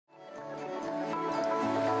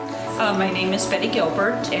My name is Betty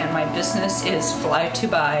Gilbert, and my business is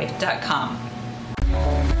Fly2Buy.com.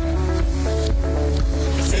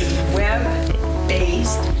 It's a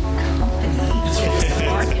web-based company.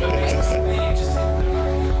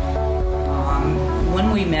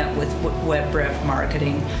 When we met with WebRev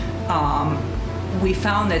Marketing, we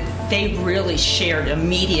found that they really shared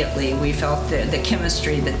immediately. We felt the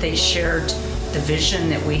chemistry that they shared, the vision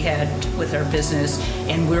that we had with our business,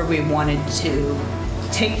 and where we wanted to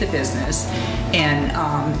take the business, and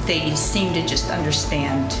they seemed to just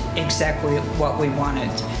understand exactly what we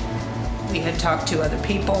wanted. We had talked to other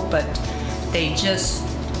people, but they just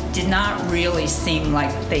did not really seem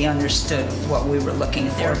like they understood what we were looking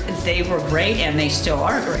for. They were great, and they still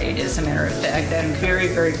are great, as a matter of fact. I'm very,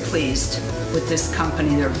 very pleased with this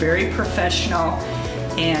company. They're very professional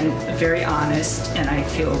and very honest, and I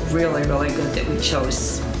feel really, really good that we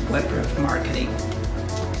chose WebRev Marketing.